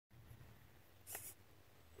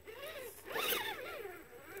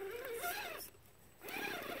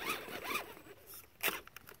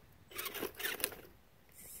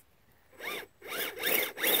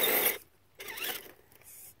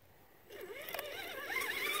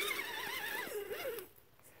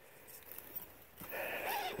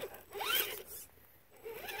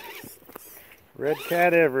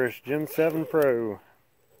Redcat Everest Gen 7 Pro. I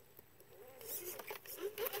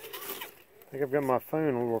think I've got my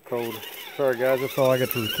phone a little cold. Sorry guys, that's all I got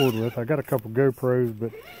to record with. I got a couple GoPros,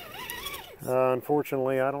 but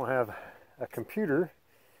unfortunately I don't have a computer.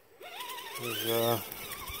 The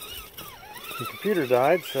computer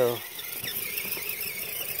died, so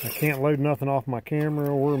I can't load nothing off my camera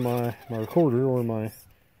or my recorder or my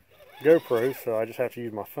GoPro, so I just have to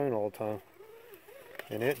use my phone all the time.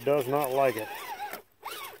 And it does not like it.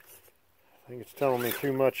 I think it's telling me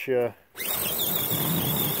too much too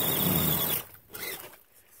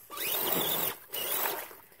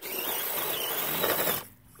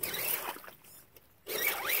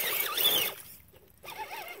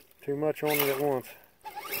much on it at once.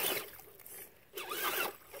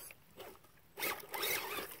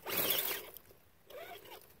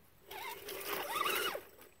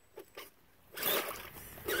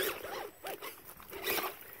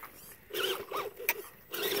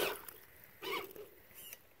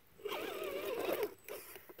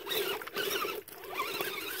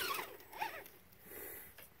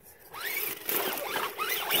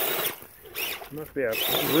 Must be a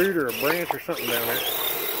root or a branch or something down there.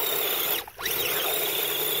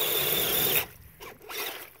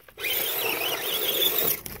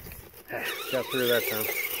 Got through that time.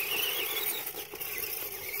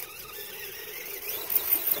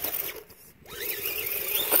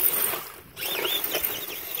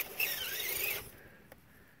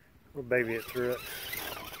 We'll baby it through it.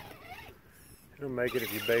 It'll make it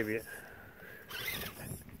if you baby it.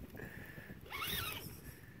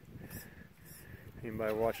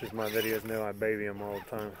 Anybody watches my videos know I baby them all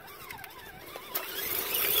the time.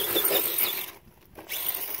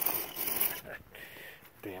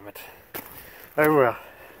 Damn it. Oh well.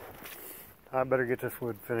 I better get this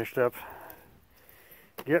wood finished up.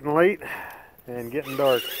 Getting late and getting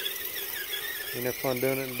dark. Ain't no fun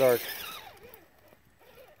doing it in the dark.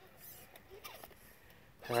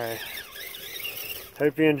 Alright.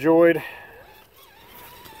 Hope you enjoyed.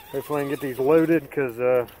 Hopefully I can get these loaded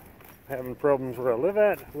because having problems where I live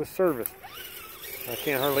at with service. I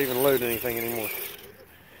can't hardly even load anything anymore.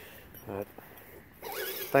 But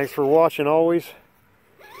thanks for watching always.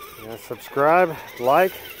 Subscribe,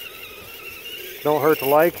 like. Don't hurt to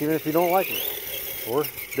like even if you don't like me. Or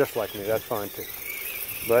dislike me, that's fine too.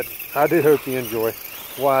 But I do hope you enjoy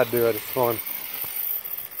why I do it. It's fun.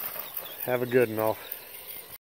 Have a good one all.